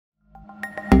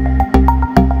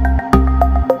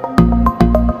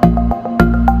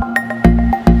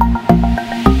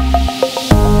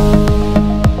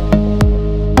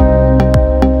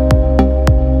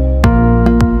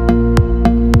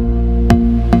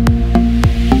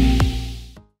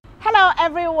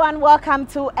everyone, welcome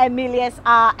to Emelia's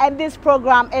Hour, and this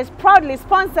program is proudly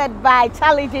sponsored by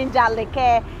Charlie Ginger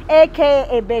Leke,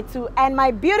 aka Betu, and my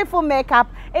beautiful makeup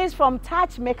is from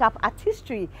Touch Makeup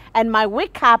Artistry, and my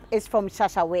wig cap is from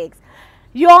Shasha Wigs.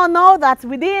 You all know that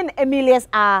within Emelia's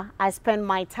Hour, I spend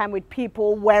my time with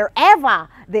people wherever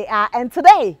they are, and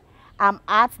today I'm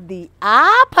at the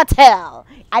Apartel.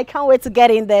 I can't wait to get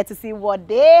in there to see what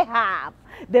they have.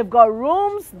 They've got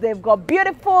rooms, they've got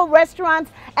beautiful restaurants,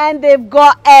 and they've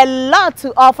got a lot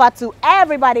to offer to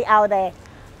everybody out there.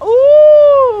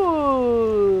 Ooh.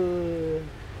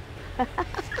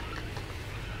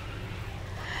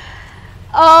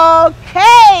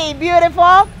 Okay,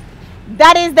 beautiful.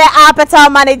 That is the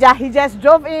Apartel manager. He just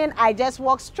drove in. I just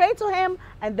walked straight to him,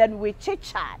 and then we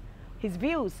chit-chat. His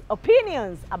views,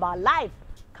 opinions about life.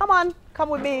 Come on, come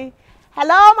with me.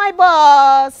 Hello, my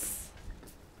boss.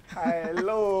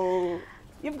 Hello.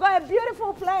 You've got a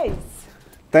beautiful place.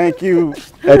 Thank you.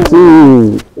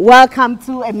 Welcome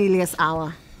to Emelia's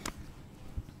Hour.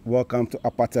 Welcome to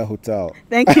Apartel Hotel.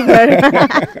 Thank you very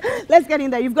much. Let's get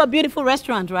in there. You've got a beautiful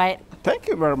restaurant, right? Thank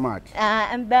you very much.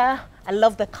 And I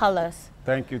love the colors.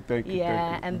 Thank you, thank you.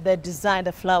 Yeah, thank you. and the design,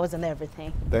 the flowers and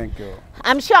everything. Thank you.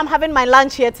 I'm sure I'm having my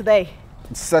lunch here today.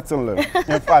 Certainly.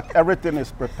 In fact, everything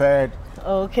is prepared.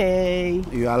 Okay.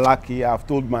 You are lucky. I've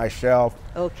told my chef.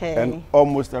 Okay. And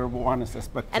almost everyone is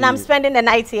expecting. And I'm spending the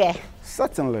night here.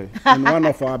 Certainly. In one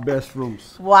of our best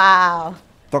rooms. Wow.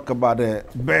 Talk about the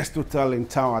best hotel in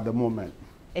town at the moment.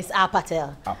 It's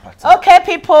Apartel. Apartel. Okay,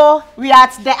 people, we are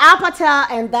at the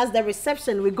Apartel, and that's the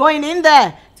reception. We're going in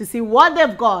there to see what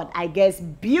they've got. I guess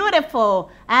beautiful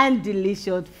and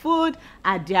delicious food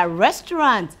at their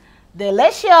restaurant.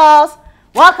 Delicious.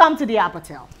 Welcome to the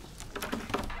Apartel.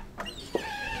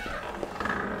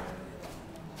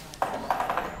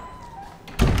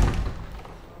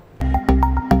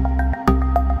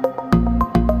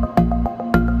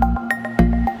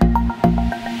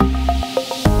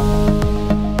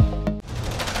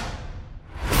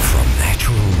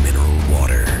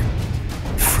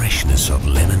 Of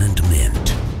lemon and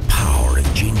mint, power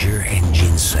of ginger and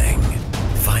ginseng,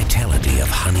 vitality of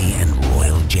honey and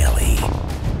royal jelly.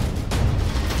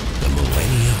 The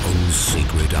millennia-old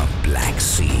secret of black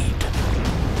seed.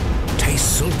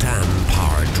 Taste Sultan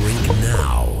Power drink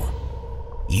now.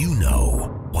 You know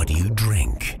what you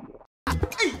drink.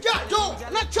 Hey, Joe,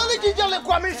 not Charlie Ginger le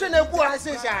commission and boy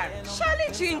says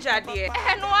Charlie Ginger dear,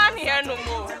 and one here no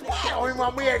more. Oh, my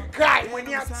mere guy when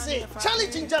you say Charlie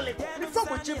Ginger le before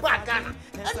we chip back Ghana.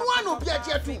 And one will be a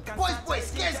jet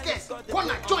boys, guess,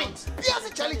 corner joints. Yes,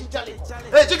 Charlie Ginger le.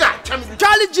 Hey,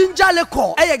 Charlie Ginger le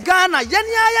call. Hey, Ghana,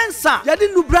 Yansa,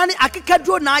 Yadin Lubrani,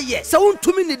 Akikadro na ye. Sound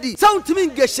to me, sound to me,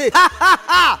 Geshe.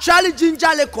 Ha. Charlie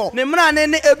Ginger le call. Nemran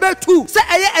and Ebetu. Say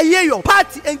a year,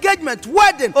 party, engagement,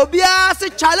 wedding, Obia. Say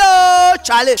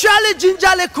Charlie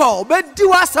Ginger le call, but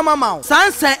do us some amount.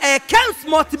 Sansa a counts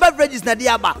multi beverages na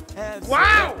diaba.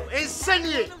 Wow,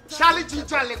 insane. Charlie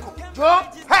Ginger le call. Joe,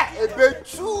 hey, a bit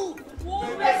too.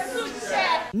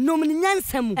 No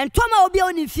nyansam and Toma will be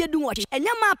on in fear do watch and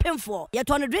Yama pen for yet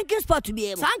on a drinking spot to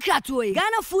be able. Sankra to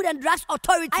Ghana Food and Drugs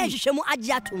Authority. I shemu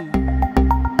Ajatum.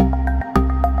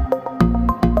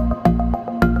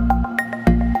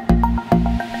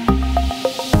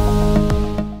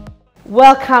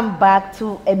 Welcome back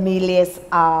to Emelia's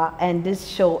Hour, and this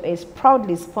show is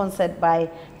proudly sponsored by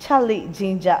Charlie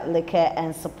Ginger Leke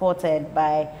and supported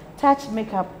by Touch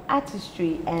Makeup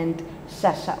Artistry and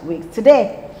Shasha Wigs.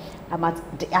 Today, I'm at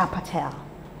the Apartel.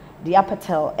 The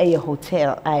Apartel is a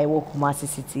hotel I work Kumasi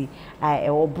City. I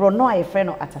Brono a friend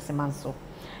of Atasemanso.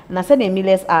 And I said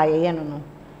Emelia's Hour, no.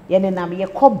 Yenenam ye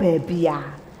ko baby ya.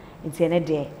 Inti ene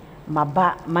de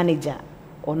maba manager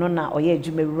onona oye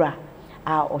jumewura.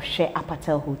 Or share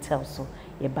Apartel Hotel, so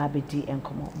your baby D and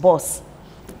come on. Boss,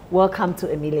 welcome to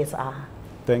Emelia's Hour.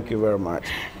 Thank you very much.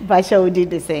 Basha, we did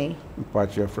the same.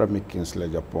 But you're from Kingsley,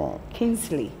 Japan.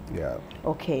 Kingsley? Yeah.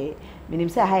 Okay. Meaning,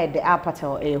 say I had the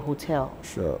Apartel a hotel.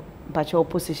 Sure. But your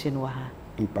position was?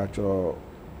 In Pacho,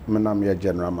 I'm your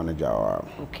general manager.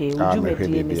 Okay, would you make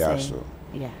the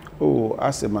yeah. Oh,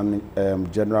 as a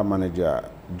general manager,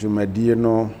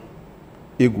 Jumedino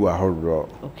Igua Horro.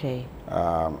 Okay.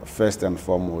 First and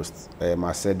foremost,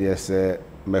 my said yes,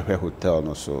 Mehe Hotel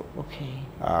no so. Okay.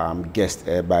 Guest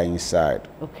by inside.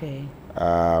 Okay.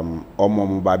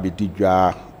 Omo baby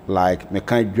didra like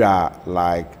mekandra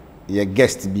like your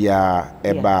guest bia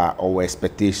eba or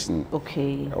expectation.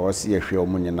 Okay. I was here for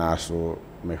omo so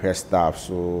me staff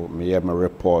so me my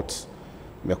reports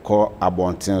me call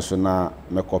abonten so na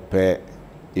me kope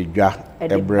edwa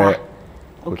ebre.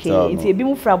 Okay, it's a bit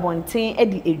more frabontin,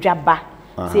 Eddie Ejaba.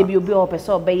 say be obi opese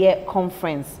obeye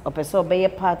conference opese obeye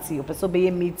party opese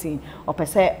obeye meeting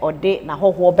opese ode na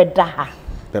ho obeda ha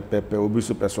pepepe obi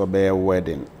so pese obeye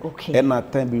wedding okay and na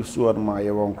time bi so on ma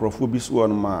ye won crofo bi so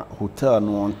on ma hotel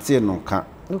no on tie no ka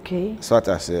okay so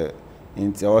that say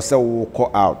inti o say wo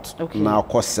call out na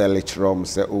call sell it from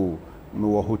say oh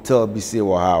no hotel bi say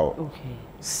wo ha okay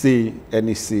see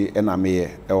any see na me e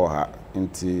wo ha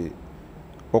inti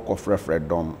oko frefre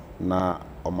dom na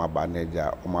omaba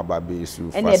neja omaba be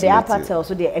su facility and the Apartel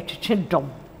so the etwetwe dom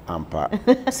ampa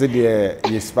se de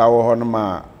yespa wo ho no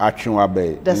ma atwenwa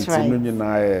be inti no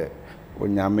nyina e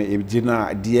onyame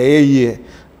ejina de eyeye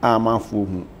amanfo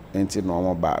hu inti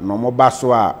no moba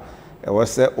so a e wo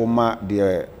se oma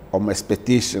de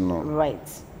expectation no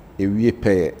right ewie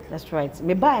pay that's right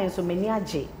me buy so many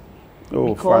age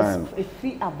because fine. If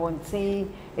we are bonting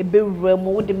a bit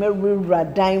remo the merry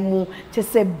daimu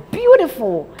just say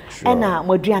beautiful and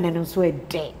modrian and so a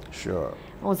day sure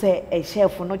on say a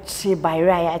chef no chi by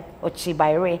rai or chi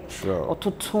by ray or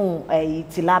to tune a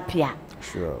tilapia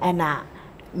sure and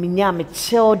minya me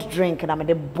chilled drink and I'm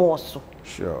the boss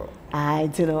sure I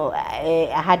you know I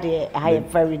had a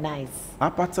very nice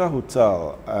Apartel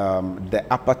Hotel the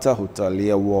Apartel Hotel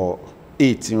here were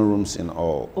 18 rooms in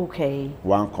all. Okay.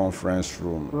 One conference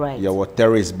room. Right. You were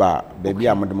terrace bar. Baby,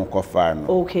 I'm the mokofan.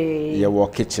 Okay. You were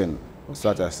kitchen. Okay.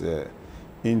 Such as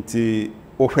inti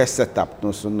ohe setup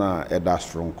no so na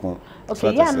edas room.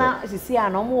 Okay. Yeah. Now you see, I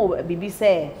know BB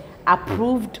say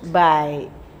approved by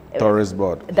tourist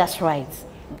board. That's right.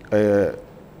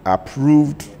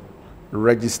 Approved,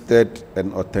 registered,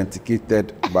 and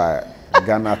authenticated by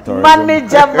Ghana tourism.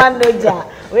 Manager.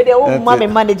 We the old mommy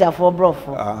manager for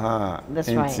Brofo. That's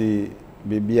right. Inti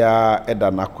bibia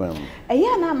eda nakwem.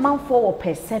 Yeah, na man for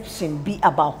perception be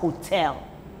about hotel.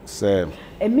 Say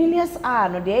Emelia's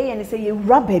no dey and say you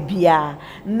rubber bia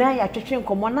na ya twetwe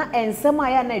nkomo na ensem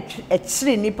aya na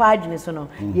echire nipa adwene so no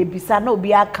ye bisa na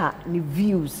obi aka ni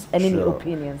views and any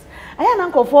opinions. Aya na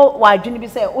nkofo wa adwene bi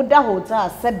say oda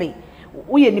hotel sebe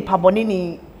uye nipa boni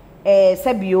ni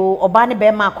sebio oba ne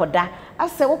be ma akoda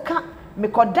ase woka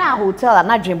mekoda hotel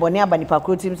na dwenboni aba nipa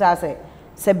kro tim sa ase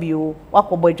sebio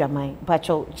wakobo adwaman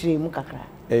pacho chire mu kakra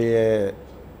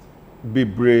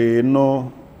bibre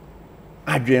no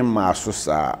adwen ma so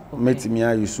sa metimi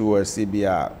ayusu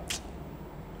asibia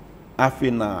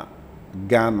afina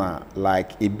Ghana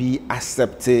like e be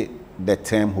accept the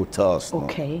term hotels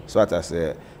okay no? So what I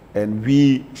say and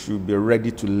we should be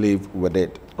ready to live with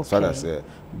it okay. So what I say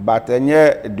but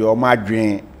enye the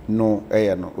omadwen no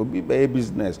no obi be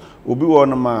business obi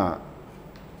won ma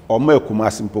oma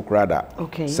ekumasi mpokrada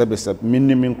okay sebe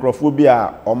minimum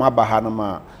crofobia oma baha no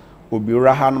ma obi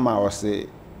raha no ma o say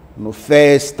no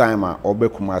first time obe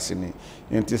kumasi ni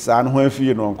nti sa no ho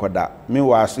afie no nkoda me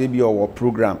wa so ebi o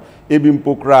program ebi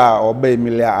mpokra obe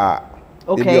Emelia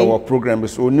ebi o program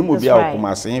so onimo bia o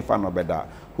kumasi infa no beda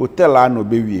hotel no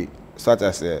bewie such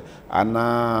as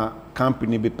ana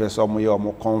company be person mo ye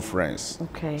o conference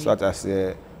okay such as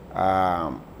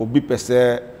obi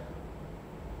pese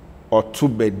or two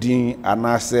bedin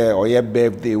ana say or your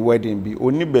birthday wedding be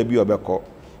only baby obeko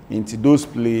into those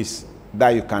places that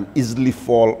you can easily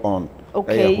fall on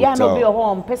okay yeah no be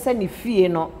home person ni fie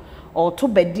no or two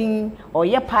bedin or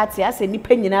your party as any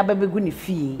nyina babegu ni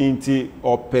fie into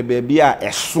or pe baby a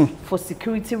esun for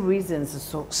security reasons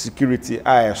so security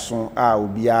a esun a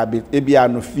obi a be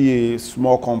no fie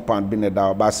small compound be na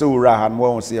da ba say ura han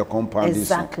won say a compound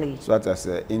exactly so that I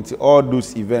say into all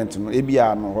those events no ebi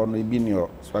a no ho no ebi ni o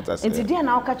so that I say into dia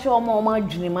na okache omo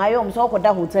adwene ma yom so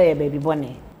okoda hotel ya baby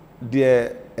bone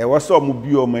there e was some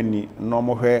bi o mani no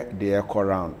mo hwe the echo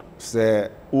round say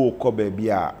o ko baby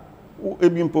a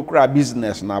ebi mpokra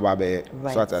business na ba be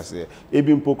so that I say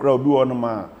ebi mpokra obi won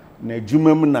ma na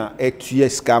adwumam na etue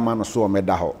scam no so o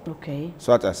meda ho okay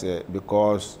so that I say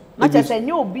because much as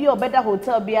any obi obeda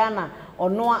hotel bia na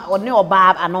one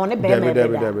oba ana one be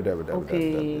na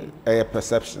okay a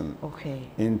perception okay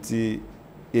inti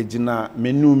ejina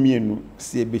menu mienu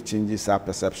see be changes our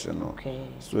perception okay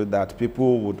so that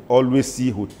people would always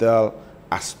see hotel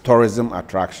as tourism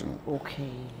attraction okay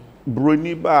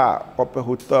broni ba ope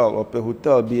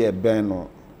hotel be a beno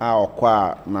a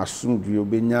okwa na sundue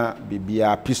obenya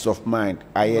bibia peace of mind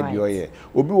aye de oye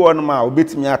obi won ma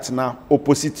obetimi atena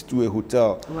opposite to a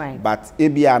hotel but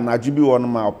ebia na jubi won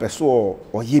ma opeso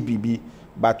oye bibi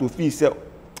but ofi say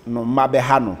no mabe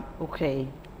ha no okay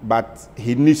but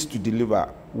he needs to deliver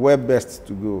where best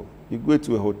to go you go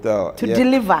to a hotel to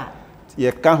deliver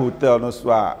you can hotel no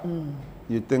so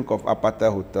you think of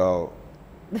Apartel Hotel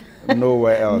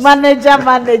nowhere else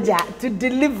manager to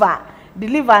deliver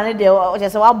ne de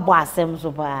just wa bo asem so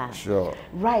ba sure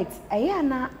right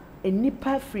ayana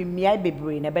enipa free miai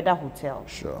bebre na beda hotel.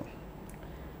 Sure.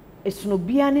 Esuno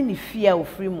bia ne fia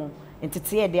ofri mu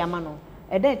entete ye de ama no.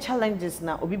 E den challenges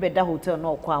na obi beda hotel na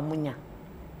okwa amunya.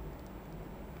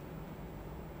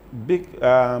 Big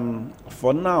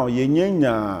for now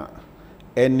yenyanya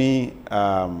any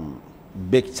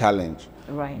big challenge.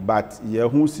 Right. But your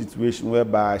whole situation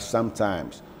whereby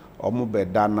sometimes omo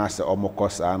beda na se omo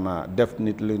kosa na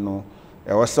definitely no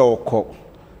e wose okọ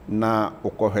na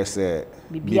okọ se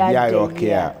bibia yo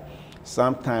care.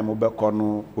 Sometimes obekọ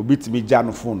no obitimi ja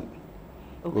no phone.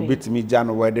 Obitimi ja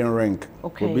no wedding ring.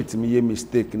 Obitimi ye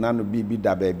mistake na no bibi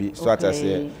da baby. So at I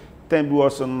say then be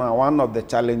also now one of the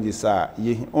challenges are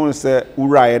ye on say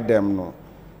ura them no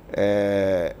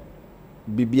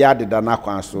bibia de da na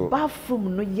kwan so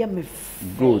bathroom no ye me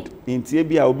good intie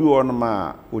bia obi won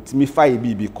ma otimi fa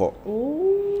bibi ko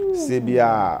se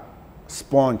bia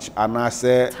sponge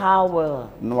anase towel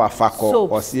no afako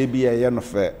o se bia ye no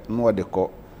fe no de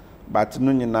ko but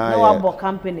no nyina no abo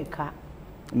company ka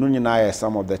no nyina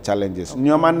some of the challenges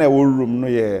nyoma na wo room no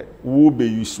ye wo be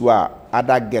use a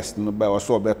other guests no be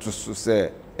also beto so say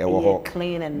e wo ho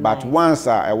but once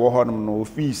e wo ho no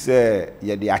fi say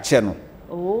ye de ache no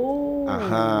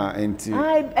enti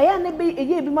aya ne be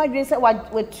eye bi madwen say wa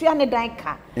tua ne dan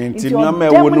ka enti nyoma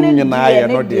e wo no nyina ye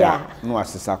no de no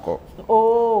asesa ko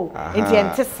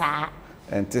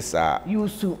enti sa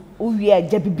yusu uwi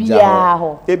aja bibia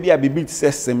ho e bia bibi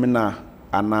se seminar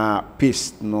ana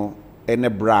paste no ene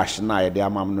brush na ye de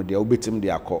amam no de obetim de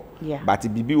akọ but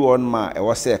bibi won ma e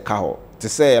wo se ka ho te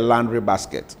say a laundry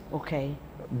basket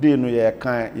dey no ye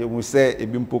kan ye mu say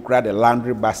ebi mpokra the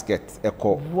laundry basket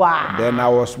eko then I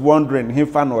was wondering him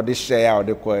fan or the share or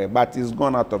the ko but it's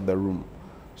gone out of the room.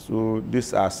 So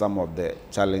these are some of the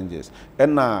challenges.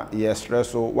 And now yes stress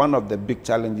so one of the big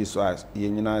challenges was ye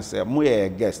nyina say mo ye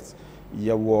guest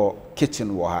ye wo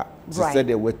kitchen wo ha say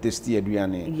they were tasty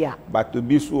aduane but to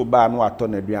be so ba no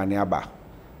aton aduane aba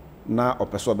na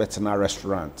opeso betena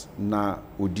restaurant na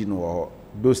odi no wo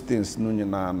those things no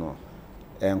nyina no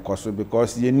enkoso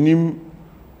because you nim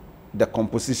the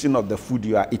composition of the food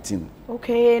you are eating. No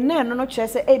chere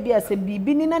say ebia se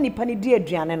bibi ni na nipa ni di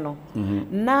aduane no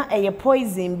na eye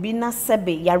poison bi na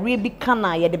sebe yare bi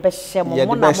kana ye de be hye mo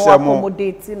na mo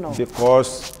accommodate no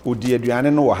because odi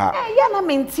aduane no wo ha ya na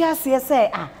menti ase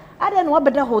say ade no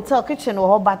obeda hotel kitchen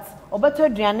wo but obeto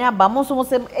aduane aba mo so mo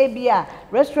se ebia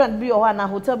restaurant bi o na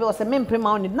hotel bi o se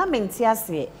mempema on na menti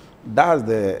ase. That's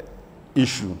the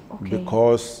issue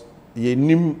because ye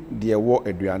nim de wo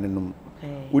aduane no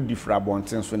udi fra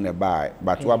bonten so ne buy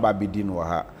but wa ba bidi no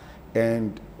ha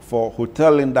and for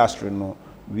hotel industry no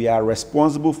we are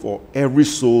responsible for every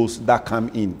souls that come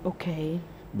in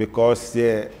because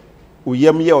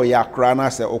uyem ye o yakra na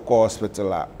se okọ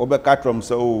hospital a obeka trom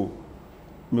se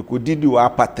me ko didi wa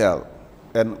Apartel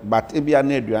and but ebia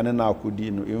na aduane na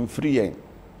akodi no emfiri yen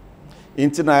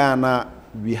intina ya na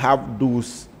we have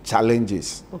those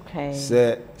challenges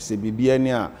se bibia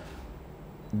ni a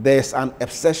there's an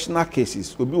exceptional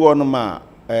cases obi won ma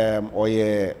or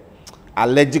ye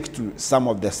allergic to some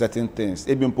of the certain things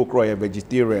ebi mpokro ye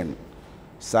vegetarian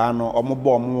sa no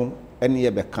omobo omo ene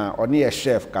ye beka oni ye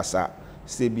chef kasa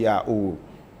se bia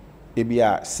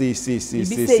ebia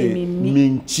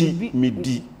minchi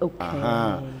midi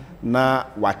na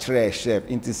wa kire chef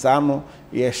inti sa no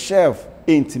ye chef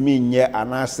entimi nye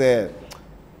anase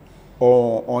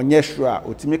onye sure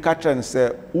otimi ka tren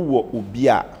se uwo obi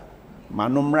a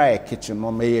manomra e kitchen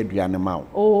no me aduane ma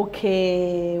wow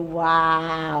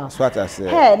so what I say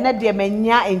hey na de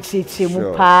manya encheche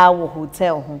mu pa wo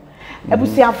hotel ho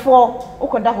ebusiafo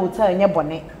ukoda hotel nye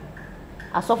bone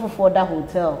asofofo da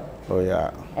hotel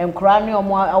enkura ne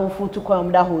omo awofo tukwan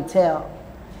da hotel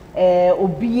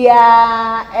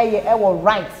obia ewo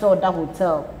right so da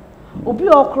hotel obi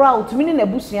okra utumi na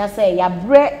ebusua say ya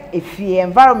bre efie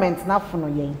environment na fono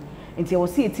yen nti wo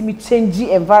see etimi change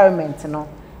environment no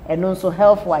and also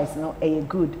health wise no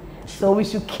good. So we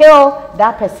should kill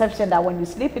that perception that when you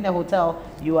sleep in a hotel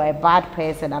you are a bad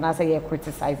person and as I hear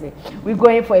criticizing. We're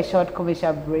going for a short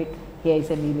commercial break. Here is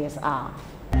Emelia's hour.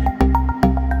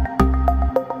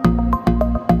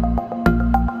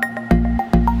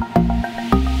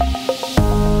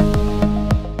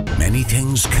 Many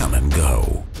things come and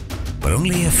go, but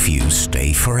only a few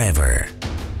stay forever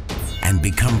and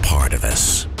become part of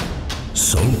us.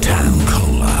 Sultan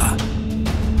Cola.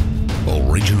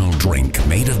 Original drink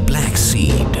made of black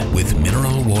seed with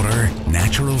mineral water,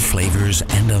 natural flavors,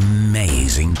 and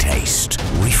amazing taste.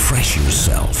 Refresh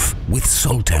yourself with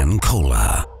Sultan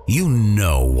Cola. You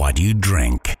know what you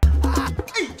drink.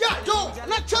 Hey, yo,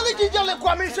 not Charlie Ginger le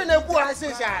commission e bu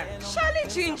asesa. Charlie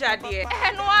Ginger dear.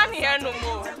 No one here no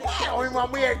more. Oh,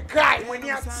 mama a guy when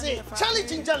you say Charlie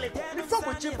Ginger le before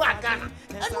we chip back Ghana.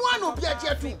 And one will be a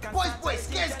jet too. Boys,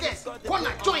 guess.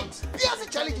 Corner joints. Yes,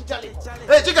 Charlie Ginger le.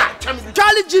 Hey, Jiga,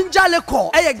 Charlie Ginger le ko.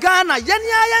 Ghana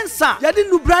yenya yensa. Yadi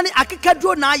nubrani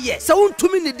akikadro na ye. Se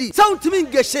untumi nidi. Se untumi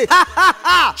ngeshe.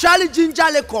 Ha. Charlie Ginger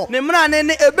le ko. Ne mra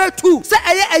ne ebetu. Se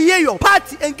eye yo.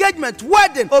 Party engagement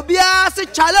wedding. Obia se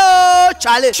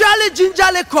Charlie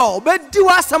Ginger le ko. Obedi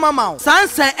wa samama.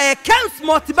 Sansa Kem's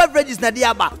multi beverages na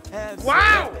diaba.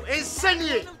 Wow,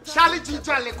 insane. Charlie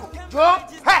Ginger le ko. Jo,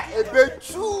 hey,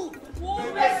 ebetu.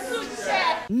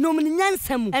 Nomini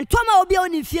nyansam entoma obi a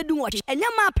oni fie du woche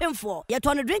enyama apemfo ye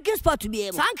to no drinking spot to be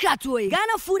able sankrato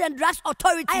Ghana Food and Drugs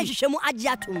Authority ayehwehwemu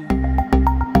agiatum.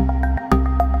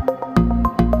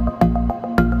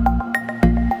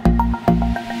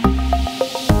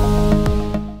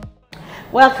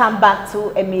 Welcome back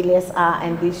to Emelia's Hour,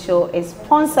 and this show is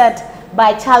sponsored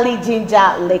by Charlie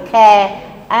Ginger Liquor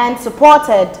and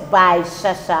supported by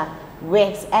Shasha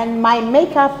Wigs, and my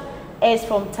makeup is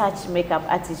from Touch Makeup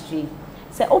Artistry.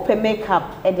 Say open makeup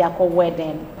at their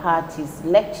wedding parties,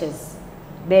 lectures,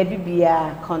 baby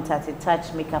beer, contact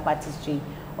Touch Makeup Artistry.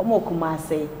 Omo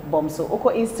kumase bomso oko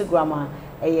Instagram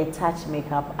Touch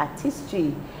Makeup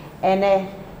Artistry. And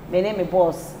my name is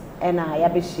boss and I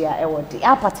abishia the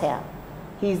Apartel.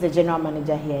 He is the general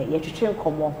manager here. You have to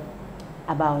come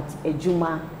about a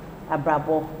Juma, a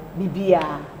Brabo,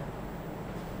 Bibia.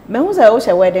 Me who's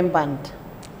a wedding band?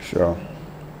 Sure.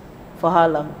 For how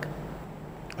long?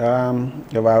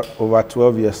 About over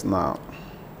 12 years now.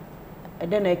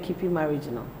 And then I keep you married,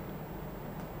 you know.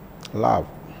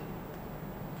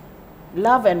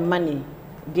 Love and money.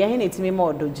 Do you need to be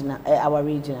more dojina our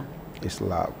region? It's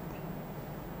love.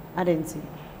 I didn't see.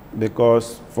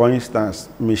 Because, for instance,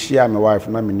 me share my wife,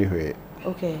 na me niwe.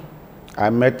 Okay. I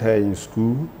met her in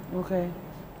school. Okay.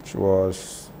 She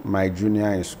was my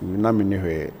junior in school. Na me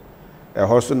niwe. A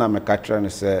hustle na me catcher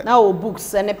and say. Now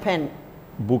books and a pen.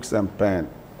 Books and pen.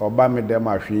 Oba me dem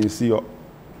machine see yo.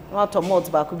 Not to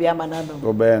multi back be a manado.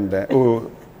 Oba and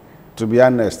oh, to be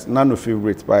honest, none of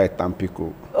favorite by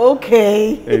Tampico.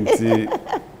 Okay.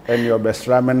 And your best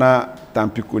ramena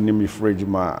Tampico ni mi fridge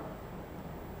ma.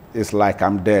 It's like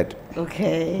I'm dead.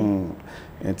 Okay.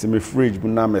 And to me fridge, but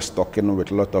now I'm stocking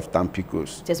with a lot of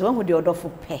Tampicos. Just one with the order for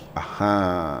pay.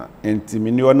 Aha. And to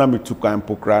me, no, I'm too kind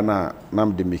pokrana.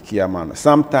 Nam de mikia man.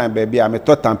 Sometime, baby, I'm a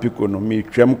tot Tampico no me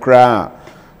trem kra.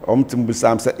 To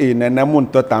Sam say, hey, nenamun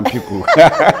tot Tampico.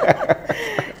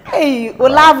 Hey, we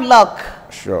love luck.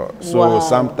 Sure. So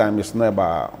sometimes it's not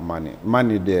about money.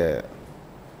 Money there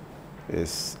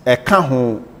is a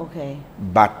can't. Okay.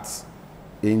 But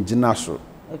in Jinaso.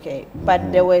 Okay,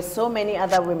 but there were so many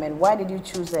other women. Why did you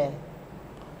choose her?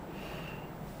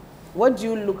 What do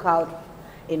you look out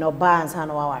in our bands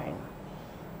and wearing?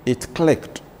 It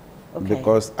clicked. Okay.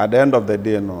 Because at the end of the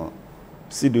day, no,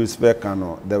 see those fair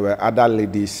there were other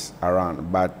ladies around,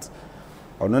 but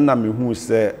onona me who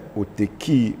say would take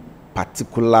key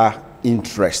particular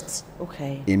interest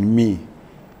in me,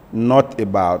 not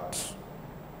about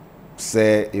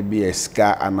say a be a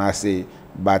scar and I say,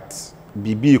 but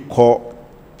bibi call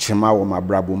Chima wo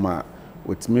mabrabuma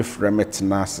with me frame it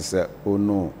na say oh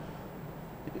no,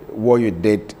 what you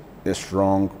did is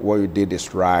wrong, what you did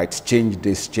is right, change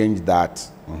this, change that.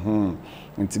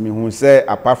 And to me who say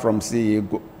apart from say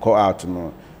go out,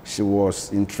 no, she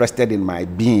was interested in my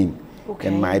being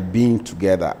and my being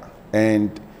together.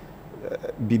 And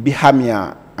Bibi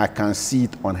Hamia, I can see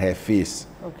it on her face.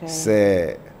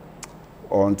 Say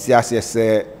on Tiasia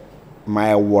say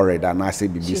my worried and I say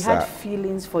Bibi. She had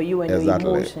feelings for you and your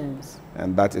emotions.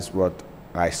 And that is what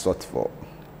I sought for.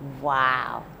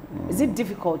 Wow. Is it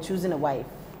difficult choosing a wife?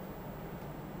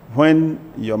 When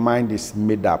your mind is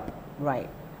made up, right,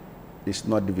 it's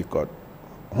not difficult.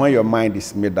 When your mind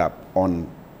is made up on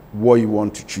what you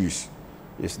want to choose,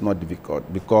 it's not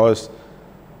difficult because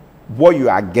what you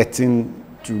are getting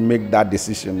to make that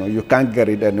decision, you can't get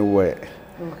it anywhere.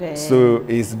 Okay. So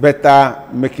it's better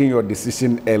making your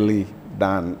decision early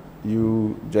than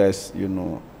you just,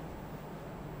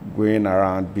 going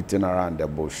around, beating around the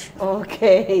bush.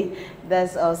 Okay,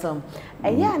 that's awesome.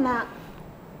 Ayana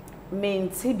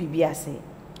means Bibiase.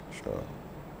 Sure.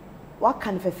 What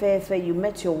kind of affair you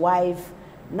met your wife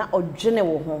na ojene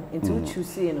home into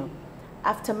choose,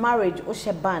 after marriage,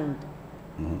 Osha band.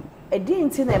 A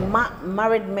didn't see a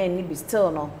married man be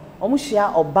still no.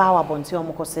 Omushia or bawa bonti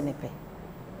omoko senepe.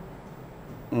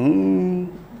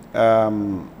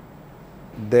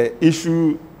 The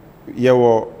issue there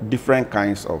were different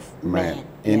kinds of men.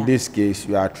 In yeah. this case,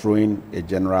 you are throwing a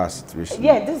general situation.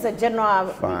 Yeah, this is a general.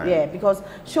 Fine. Yeah, because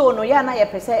show no ya na ye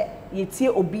pese ye tie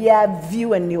obia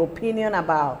view and the opinion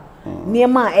about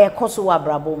niema e koso wa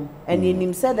brabom, and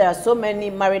you said there are so many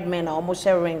married men are almost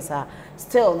share rings are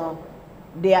still no,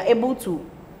 they are able to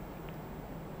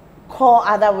call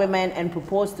other women and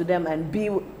propose to them and be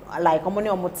like omoni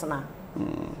omotena.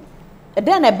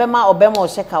 Then ebema obema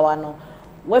oshekawa no,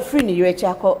 we free ni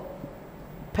yechi akọ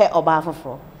pe oba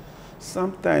foforo.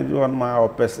 Sometimes you want my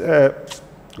person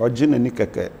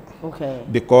Okay.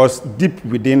 because deep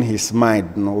within his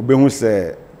mind, no, obehu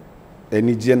say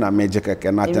any na major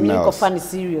keke, nothing else.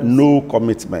 No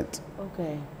commitment.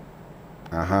 Okay.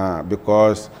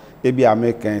 Because ebi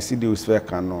American see the fair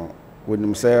cano when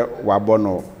him say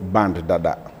wabono band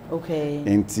dada. Okay.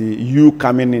 Into you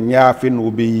coming in ya fin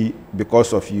will be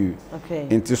because of you. Okay.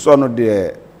 Into so no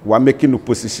there we're making the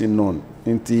position known.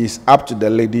 It's up to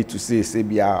the lady to say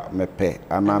sebia mepe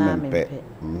anamenpe.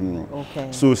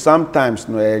 Okay. So sometimes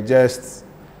no just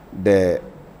the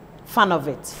fan of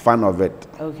it. Fan of it.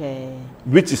 Okay.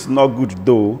 Which is not good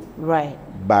though. Right.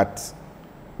 But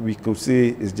we could say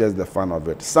it's just the fun of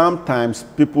it. Sometimes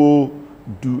people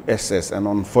do excess and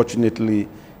unfortunately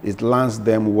it lands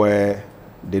them where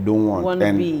they don't want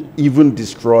and even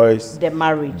destroys the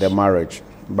marriage. The marriage.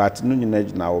 But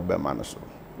now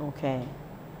okay.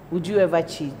 Would you ever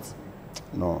cheat?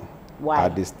 No. Why?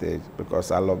 At this stage,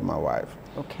 because I love my wife.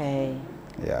 Okay.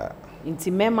 Yeah. Inti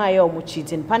mema yo mu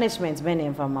cheating punishment ben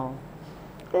infama.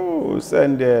 Oh,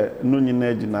 send the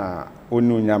nunyi na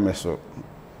onu nyame so.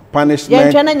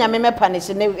 Punishment. Yeah, tryna nyame me punish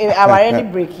our any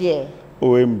break here.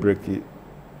 Oh, em break it.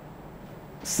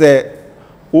 Say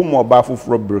umo ba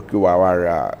fufuro break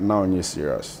wa now you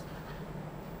serious.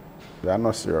 They are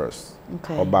not serious.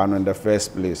 Okay. Obano in the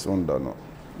first place, no.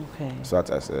 Okay. So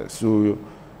what I said. So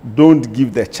don't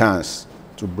give the chance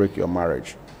to break your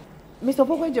marriage. Mr.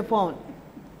 Poko Japan,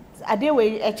 I did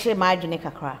we actually married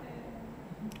kakra.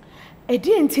 A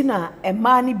didn't na a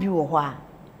money be wa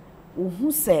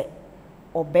who say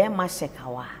obey my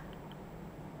shekawa.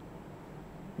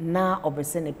 Na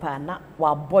obesene pa na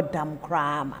wa bodam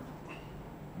krama.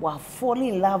 Wa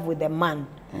falling in love with a man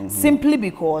simply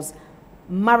because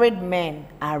married men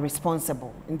are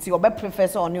responsible. Until obe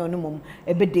professor on your mum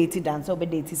ebe dated and so be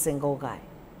dated single guy.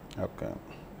 Okay.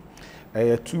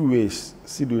 Two ways.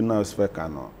 See do now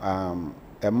specano.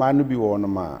 A man be one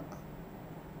ma.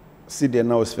 See they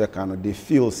now specano. They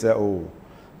feel say oh,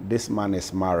 this man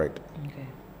is married. Okay.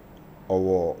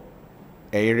 Or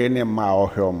a irene ma or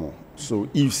homo. So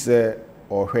if say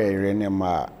or her irene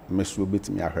ma mesu bit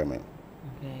me a herman.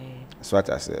 Okay. So what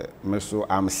I say, mesu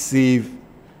I'm safe.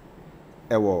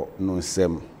 Ewo no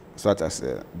same. So what I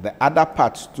say. The other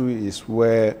part too is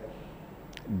where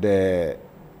the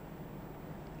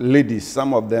ladies,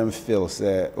 some of them feel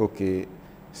say, okay,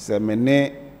 say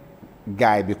many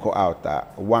guy be call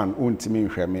out one, untimi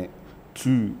nhweme,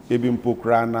 two, ebi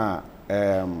mpokra na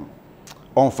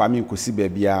on family kusi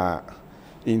bebia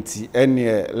inti any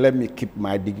let me keep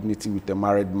my dignity with a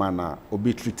married man or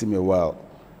be treating me well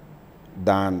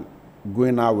than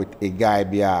going out with a guy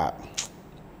bia.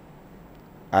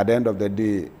 At the end of the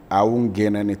day, I won't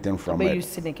gain anything from it.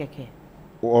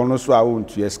 Also, I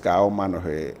won't ask our man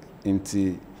or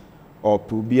into or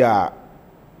pubia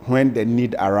when the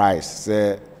need arise,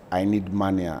 say I need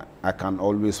money, I can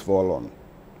always fall on.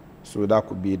 So that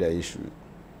could be the issue.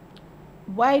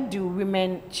 Why do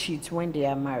women cheat when they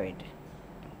are married?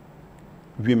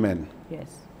 Women? Yes.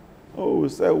 Oh,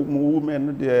 say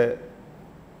women there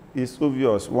is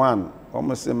obvious. One,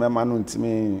 almost say mema no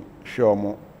ntimi hwe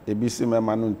mo. Ebi say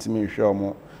mema no ntimi hwe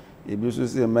mo. Ebi so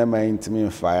say mema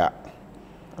ntimi fire.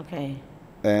 Okay.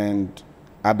 And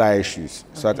other issues,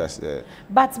 okay. Such as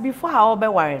but before I be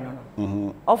worry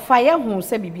no. Of fire who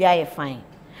say bibia fine.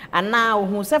 And now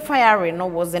who say fire no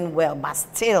wasn't well, but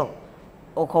still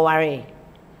okoware.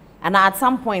 And at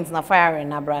some point na fire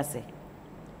na brase.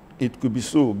 It could be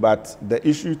so, but the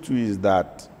issue too is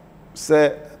that,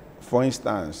 say, for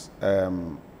instance,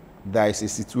 there is a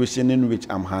situation in which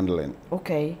I'm handling.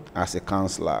 Okay. As a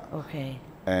counselor. Okay.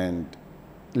 And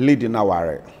leading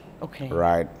our. Okay.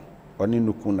 Right.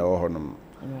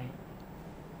 Right.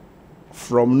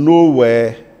 From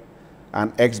nowhere,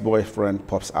 an ex-boyfriend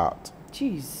pops out.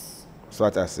 Jeez. So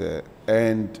what I say,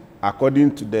 and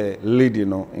according to the lady,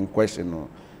 in question,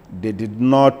 they did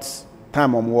not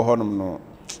time on wohonum no.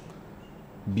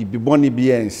 Bibi boni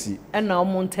BNC. And no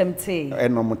more tempted.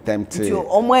 And no more tempted. You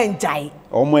almost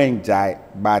enjoy.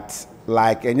 But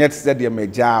like, and yet said you may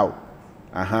jow.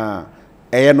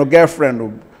 No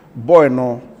girlfriend, boy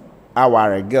no,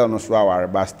 our girl no so our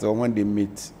but still when they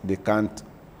meet they can't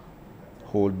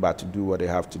hold back to do what they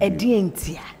have to do.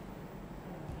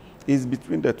 It's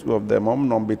between the two of them. I'm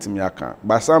not beating me account.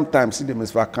 But sometimes see them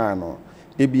as vacant.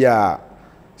 Maybe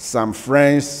some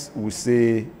friends will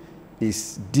say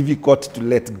it's difficult to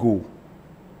let go.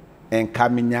 And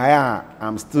Kaminyaya,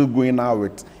 I'm still going out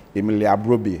with Emelia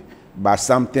Brobe, but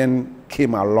something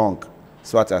came along.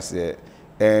 So what I say,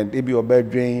 and maybe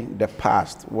obeying the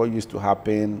past, what used to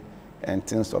happen, and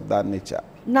things of that nature.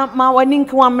 Na ma wani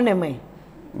nkwamne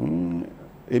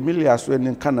Emelia so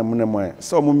ni kana munemo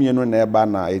so mo mienu na eba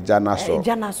na ejana so.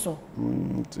 Ejana so.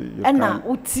 Na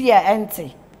utia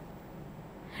ente.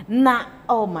 Na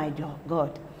oh my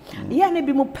God. Yeah, ne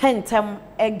bi mu pentem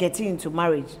getting into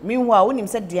marriage. Meanwhile, when him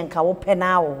said the nka wo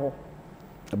pena wo.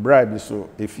 The bride so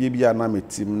if ye bia na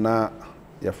metim na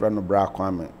your friend no bra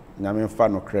kwame. Nyame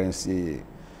mfa no kransie.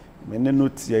 Me ne no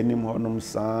tie anim honum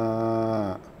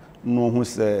sa no hu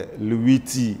se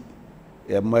Louis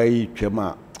e mai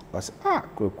twema. Was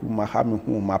koku ma ha me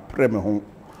hu ma pre me hu.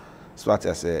 So what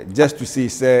I say just to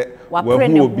say we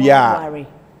hu obia.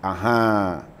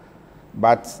 Aha.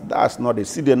 But that's not the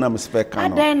city name spec.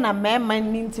 And then a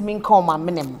man need to mean call my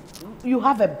minimum. You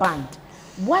have a band.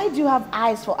 Why do you have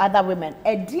eyes for other women?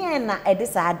 Ediana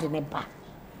edisa adineba.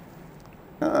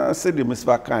 Say the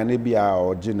mispaka maybe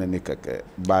or genetic,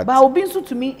 but obi so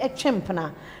to me a chimp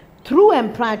na through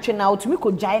and branch now to me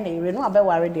ko giant you know about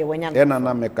worry there when you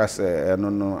na make us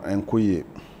no enkoye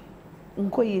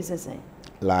is saying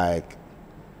like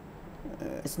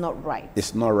it's not right.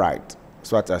 It's not right.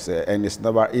 So what I say, and it's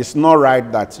not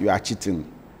right that you are cheating,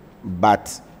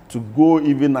 but to go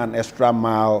even an extra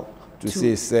mile to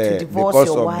say because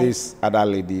of wife. This other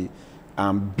lady,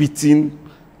 I'm beating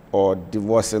or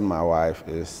divorcing my wife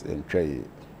is incredible.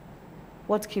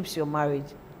 What keeps your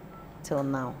marriage till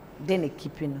now? Then it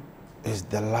keeping. It's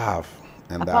the love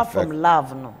and apart the from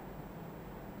love, no.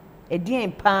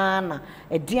 Edian pana,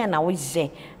 edian we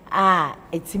say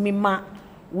it's me ma.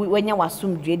 When you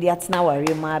assume that's now a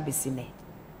real mabisine.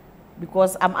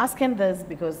 Because I'm asking this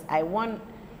because I want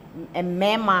a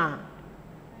mema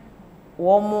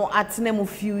one more at a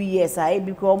few years. I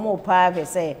become more private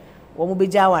say, one will be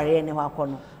jawari and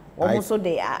wakono. Almost so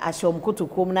they are shown to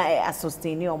come na a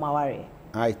sustain your mawari.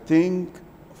 I think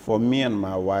for me and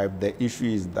my wife, the issue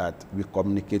is that we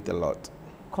communicate a lot.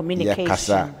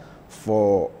 Communication.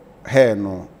 For her,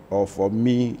 no, or for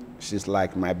me, she's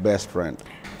like my best friend.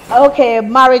 Okay,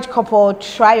 marriage couple,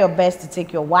 try your best to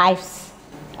take your wives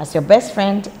as your best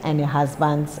friend and your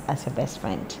husbands as your best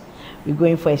friend. We're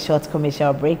going for a short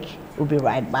commercial break. We'll be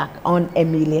right back on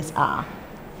Emelia's Hour.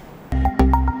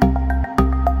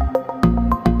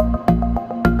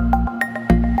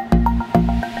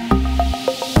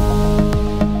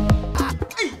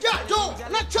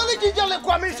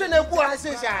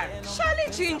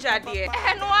 Charlie Ginger dear,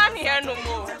 and one here no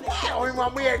more. Oh,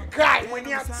 mamma, a guy when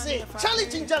you say Charlie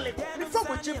Ginger before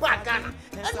we chip back Ghana.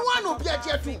 And one will be a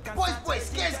jet boys,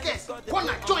 guess,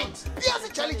 corner joint. Here's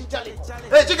a Charlie Ginger.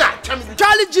 Hey,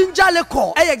 Charlie Ginger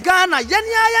Leko, Ghana,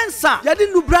 Yenya Yansa,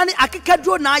 Yadin Lubrani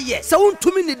Akikadro na ye, Sound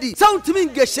to me nidi, Sound to me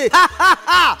geshe,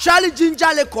 ha, Charlie Ginger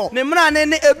Leko,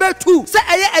 Nemrane Ebetu, say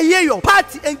a year,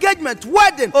 party, engagement,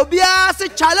 wedding, Obia, say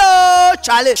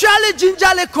Charlie Ginger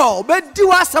Leko, but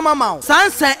do us some amount.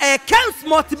 Sansa, a camps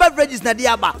multi beverages na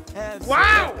diaba.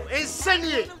 Wow,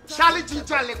 insane, Charlie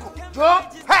Ginger Leko, Joe,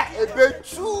 hey,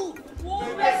 Ebetu.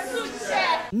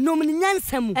 No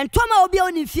nyansam and Toma obi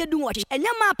on fear do watch and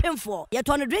yama pen for yet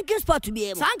on a drinking spot to be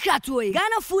able to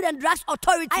Ghana Food and Drugs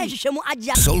Authority.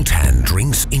 Sultan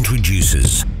Drinks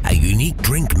introduces a unique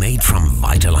drink made from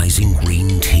vitalizing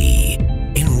green tea,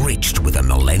 enriched with a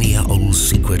millennia-old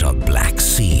secret of black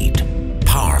seed,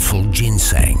 powerful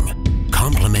ginseng,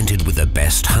 complemented with the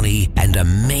best honey and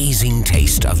amazing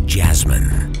taste of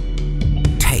jasmine.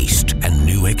 Taste a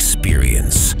new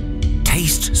experience.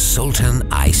 Taste Sultan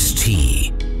Iced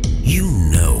Tea. You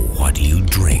know what you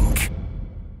drink.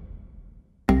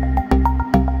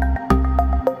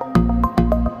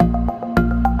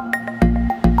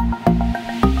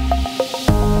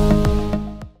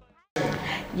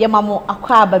 Yamamo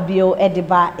akwaba bio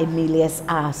ediba Emelia's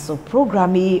Hour. So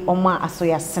programme oma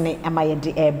asoya sene ama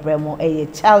yedi ebremo eye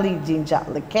Charlie Ginger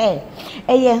Leke.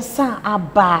 Eye nsa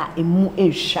aba emu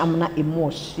ehwam na emu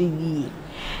ohyi.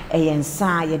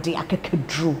 Eyensa yede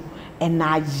akakadru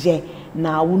ena ye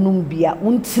na wonum bia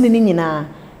wontini ni nyina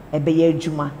ebeye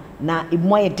adwuma na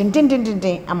emu ye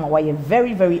den ama waye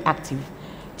very active.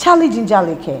 Charlie Ginger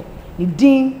Leke ni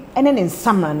din ene ne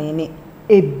nsamra ne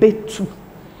ebetu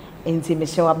enti me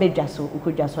hye wabedwa so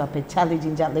ukodwa so ape Charlie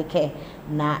Ginger Leke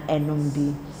na enum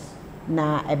bi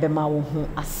na ebema wo ho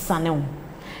asane wo.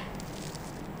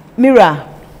 Mira.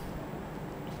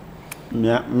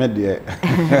 Me dear.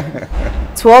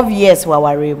 12 years wa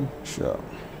warem. Sure.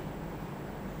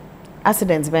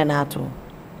 Accidents be na ato.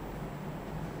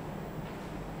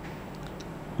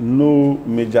 No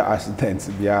major accidents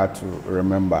be hard to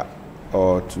remember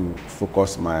or to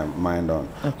focus my mind on.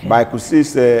 Okay. But I could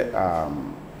say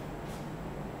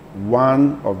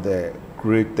one of the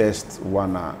greatest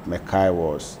one Mekai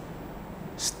was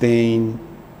staying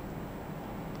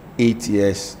 8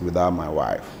 years without my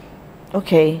wife.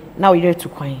 Okay, now you're too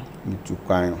quiet. Me too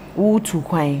quiet. Who too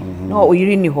quiet? No, you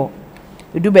really know.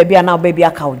 You do baby and now baby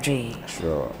a cow.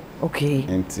 Sure. Okay.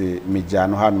 And me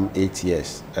Jano had 8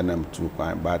 years and I'm too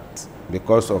quiet. But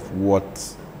because of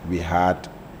what we had,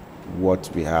 what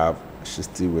we have, she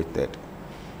still waited.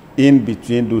 In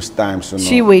between those times, you know,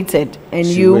 she waited and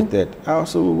she you waited. I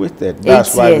also waited.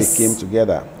 That's why we came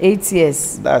together. 8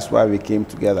 years. That's why we came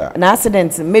together. An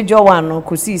accident, major one, no,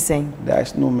 could see saying. There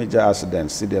is no major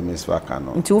accident. See them is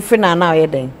Fakano. Until finna now, you're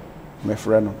then. My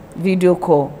friend. Video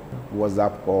call.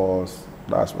 WhatsApp calls.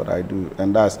 That's what I do.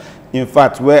 And that's, in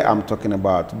fact, where I'm talking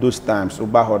about, those times,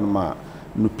 Obahonma,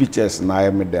 no pictures, na I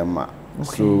made them. Okay.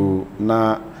 So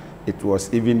now it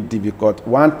was even difficult.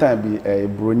 One time, a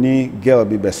Bruni girl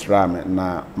be best ramen,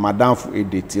 na madam for a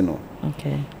datino.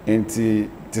 Okay. And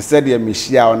to say the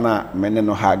Michelle na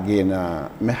meneno hagin,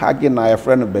 me hagin na a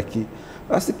friend of Becky.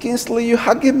 I said, Kingsley, you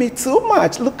hugging me too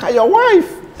much. Look at your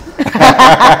wife.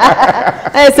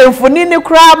 So for Nini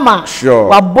Krama, sure.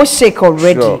 Wabushik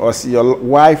already. Sure. Or see, your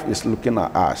wife is looking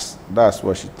at us. That's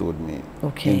what she told me.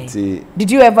 Okay.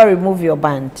 Did you ever remove your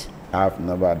band? I've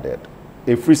never did.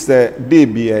 If we say they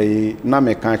be a na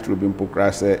me country be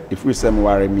pokrase, if we say me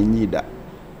worry me need that.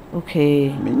 Okay.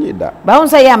 Me need that. But I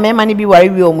say yeah, me money be worry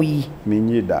we omu. Me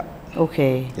need that.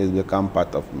 Okay. It's become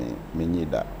part of me. Me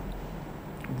need that.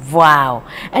 Wow.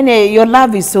 And your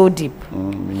love is so deep.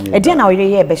 Then now you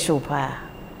hear be show pa.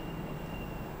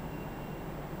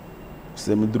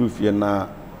 Say me drew fear na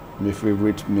my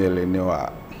favorite meal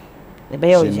anywhere. She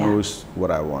knows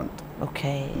what I want.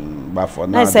 Okay. But for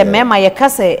now, I say, "Mama, you can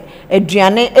say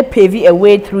Adriane a pavy a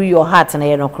way through your heart, and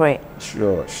I no correct."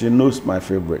 Sure, she knows my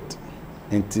favorite.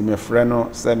 Inti me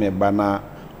friend say me bana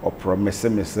or promise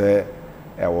me say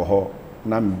ewo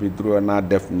na me be draw na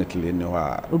definitely know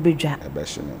her.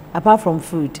 Apart from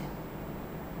food,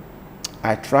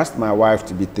 I trust my wife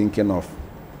to be thinking of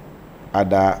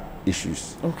other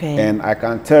issues. Okay. And I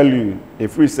can tell you,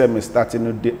 if we say me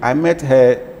starting, I met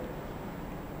her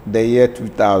the year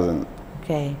 2000.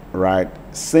 Okay. Right.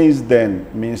 Since then,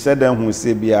 me said them who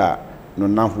say bia no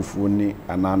nanfufuni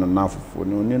and no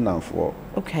nanfufuni only nanfo.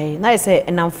 Okay. Now I say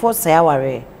nanfo say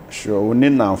aware. Sure, only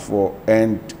nanfo,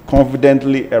 and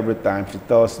confidently every time she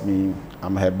tells me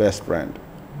I'm her best friend.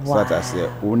 Wow. So that I say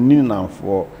only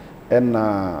nanfo, and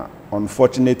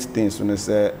unfortunate things when I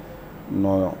say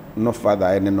no father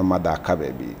and no mother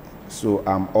baby. So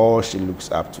I'm all she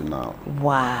looks up to now.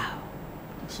 Wow.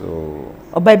 So.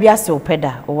 Oh, baby, I still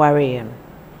peda or worry.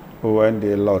 Oh, and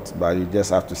they a lot, but you just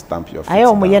have to stamp your feet. I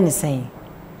almost saying.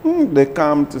 They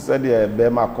come to say the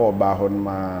Bema call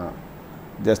Bahonma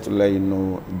just to let you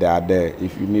know they are there.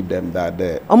 If you need them, they are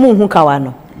there.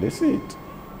 They see it.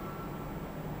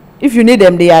 If you need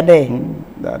them, they are there.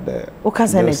 They are there.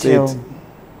 They say it.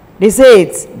 They say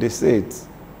it. They say it.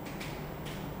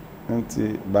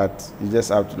 But you just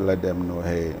have to let them know,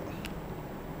 hey,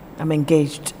 I'm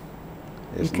engaged.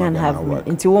 You can't have me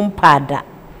into one pada.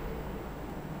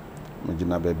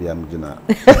 Mujina baby, I'm Mujina.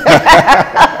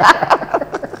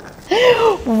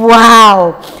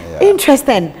 Wow, yeah.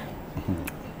 Interesting.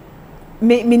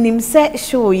 Me nim say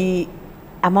show yi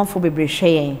amanfo bebre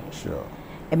hwe. Sure.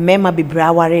 E mema bebre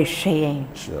aware hwe.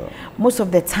 Sure. Most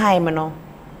of the time no.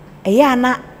 Eya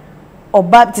na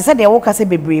oba ti say de wo ka say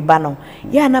bebre ba no.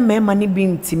 Ya na mema ni bi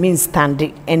ntimi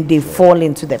stand and they fall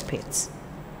into the pit.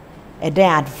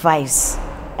 Their advice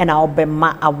and our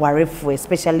bema awarefo,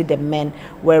 especially the men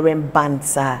wearing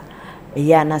bands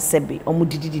yana sebi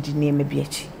omudididi name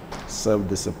biachi.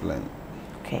 Self-discipline.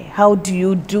 Okay, how do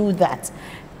you do that?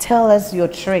 Tell us your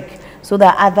trick so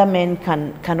that other men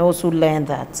can also learn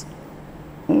that.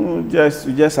 You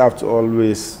just have to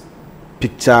always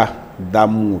picture that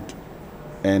mood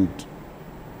and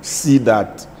see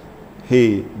that,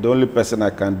 hey, the only person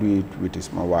I can do it with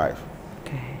is my wife.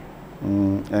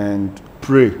 And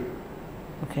pray.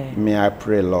 Okay. Me, I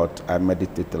pray a lot. I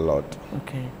meditate a lot.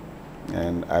 Okay.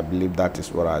 And I believe that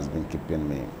is what has been keeping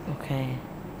me. Okay.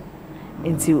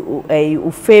 Into a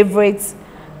favorite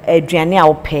aduane a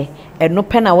wope no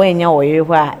pen away nya wo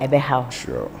ebe how.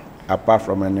 Sure. Apart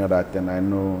from any other thing, I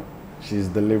know she's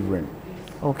delivering.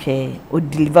 Okay. O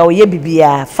deliver we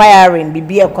bibia firing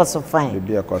bibia cost of fine.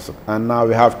 Bibia cost of, and now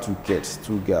we have 2 kids,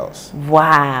 2 girls.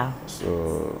 Wow.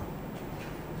 So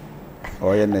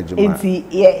oh yeah,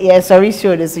 yeah, sorry,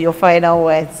 sure this your final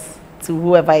words to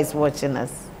whoever is watching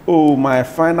us. Oh, my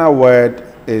final word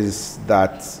is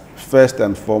that first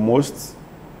and foremost,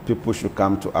 people should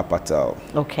come to Apartel.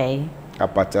 Okay.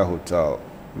 Apartel Hotel.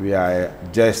 We are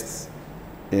just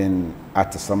in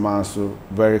Atasamanso,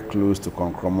 very close to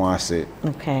Konkromoase.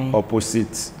 Okay.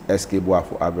 Opposite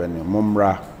Eskebuafo Avenue,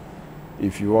 Mumra.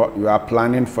 If you are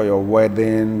planning for your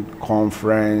wedding,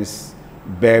 conference,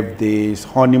 birthdays,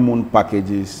 honeymoon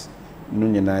packages,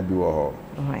 Nunyana Biwoho.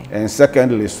 Right. And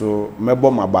secondly, so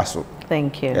Mebo Mabaso.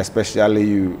 Thank you. Especially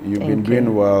you. You've been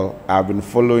doing well. I've been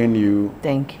following you.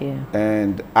 Thank you.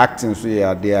 And acting so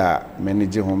yeah, they are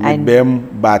managing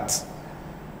home. But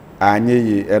I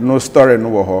no story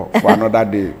no for another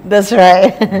day. That's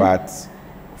right. But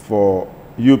for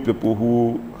you people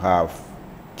who have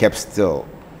kept still,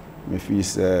 if you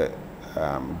say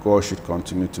God should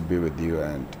continue to be with you,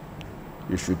 and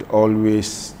you should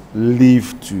always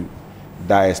live to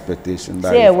that expectation.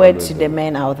 Say a word to the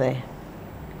men out there.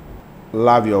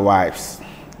 Love your wives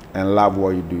and love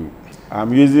what you do.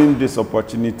 I'm using this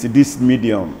opportunity, this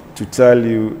medium, to tell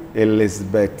you,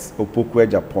 Elizabeth Opokwe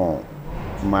Japan,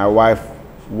 my wife,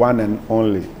 one and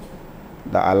only,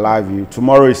 that I love you.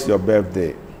 Tomorrow is your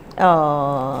birthday.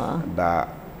 Oh. That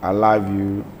I love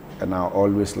you and I'll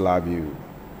always love you.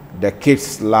 The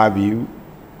kids love you.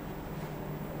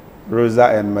 Rosa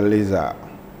and Melissa,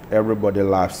 everybody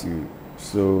loves you.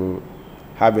 So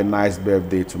have a nice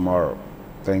birthday tomorrow.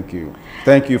 Thank you.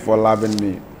 Thank you for loving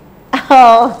me.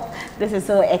 Oh, this is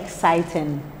so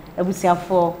exciting.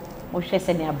 Ebusiafo, Moshe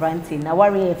Senior Branty. Now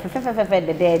worry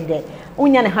the dead.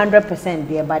 Unyan 100%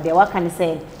 there, but there what can I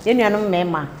say? You know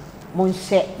mema,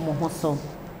 Monshe Mohoso.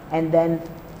 And then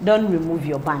don't remove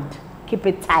your band. Keep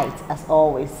it tight as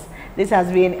always. This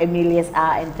has been Emelia's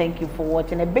Hour, and thank you for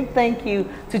watching. A big thank you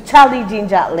to Charlie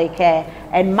Ginger Lake.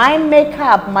 And my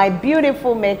makeup, my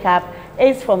beautiful makeup,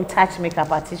 is from Touch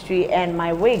Makeup Artistry, and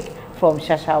my wig from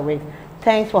Shasha Wig.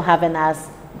 Thanks for having us.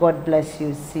 God bless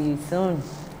you. See you soon.